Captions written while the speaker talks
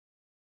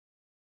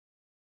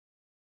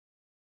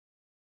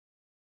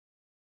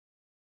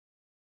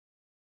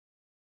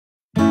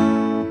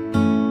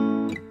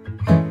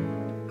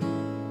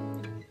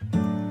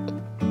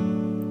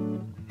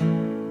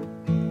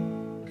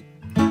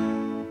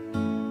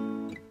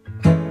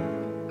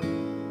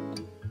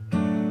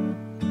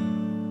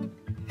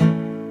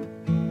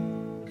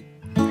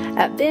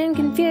I've been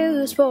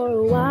confused for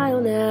a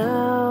while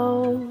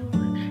now,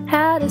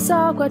 how to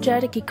solve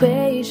quadratic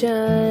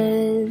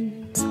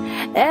equations.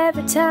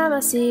 Every time I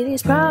see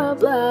these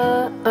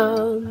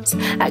problems,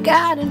 I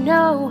gotta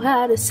know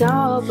how to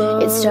solve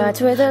them. It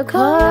starts with a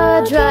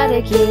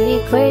quadratic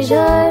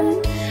equation,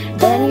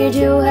 then you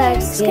do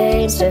x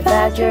games to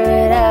factor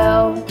it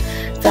out.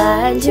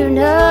 Find two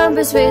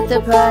numbers with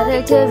the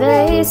product of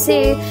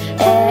AC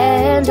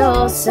and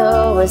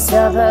also a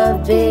sum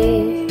of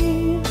B.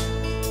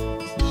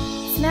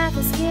 Math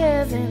is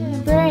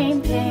giving brain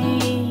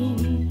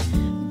pain,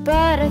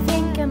 but I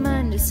think I'm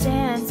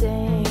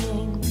understanding.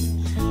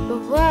 But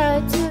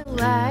what do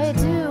I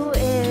do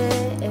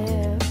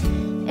if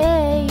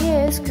A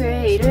is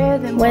greater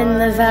than 1? When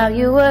the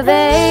value of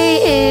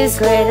A is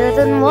greater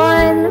than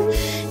 1,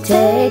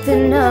 take the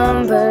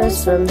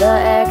numbers from the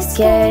x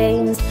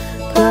games,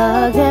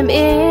 plug them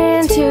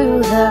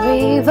into the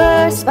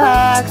reverse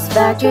box,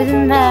 factor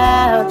them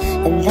out,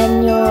 and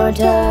then you're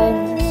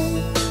done.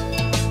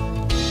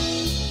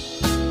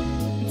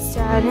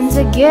 Starting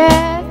to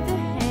get the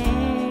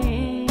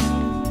hang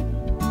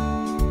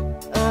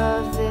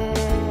of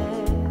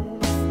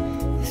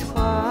this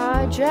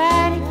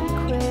quadratic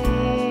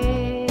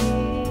equation.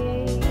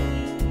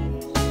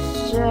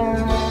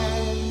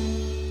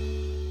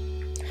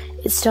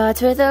 It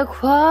starts with a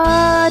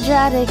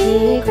quadratic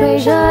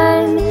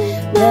equation,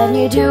 then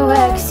you do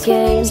x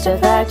games to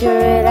factor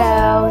it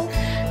out.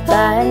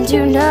 Find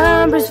two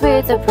numbers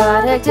with the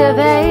product of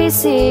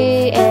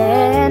AC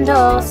and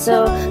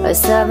also a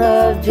sum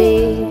of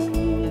B.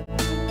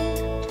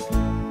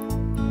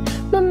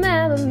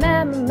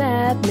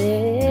 My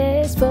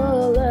Miss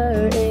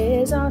Fuller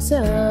is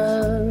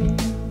awesome.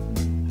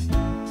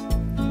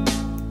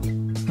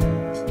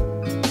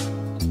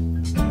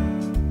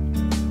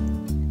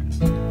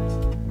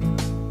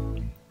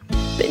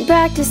 Been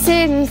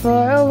practicing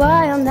for a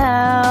while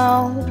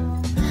now,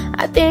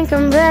 I think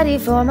I'm ready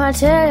for my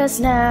test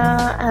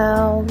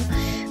now.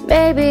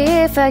 Maybe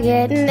if I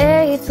get an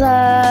A+,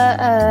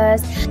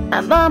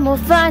 my mom will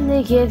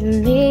finally give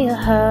me a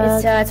hug.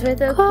 It starts with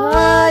a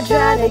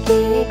quadratic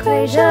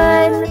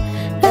equation,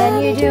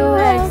 then you do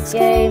x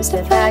games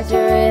to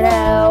factor it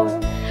out.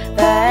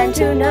 Find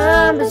two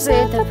numbers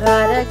with the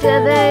product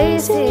of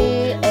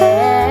AC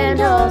and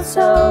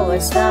also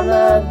a sum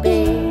of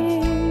B.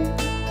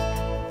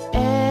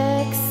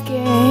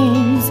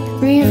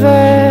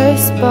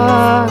 Reverse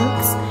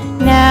box,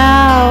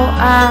 now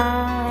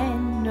I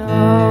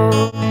know.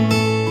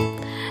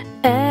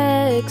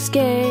 X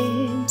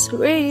games,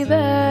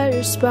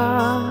 reverse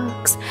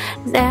box,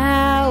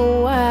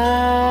 now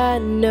I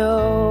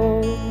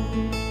know.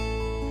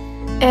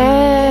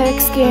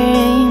 X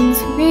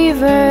games,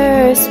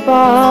 reverse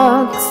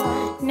box,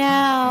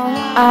 now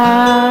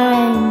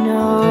I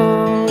know.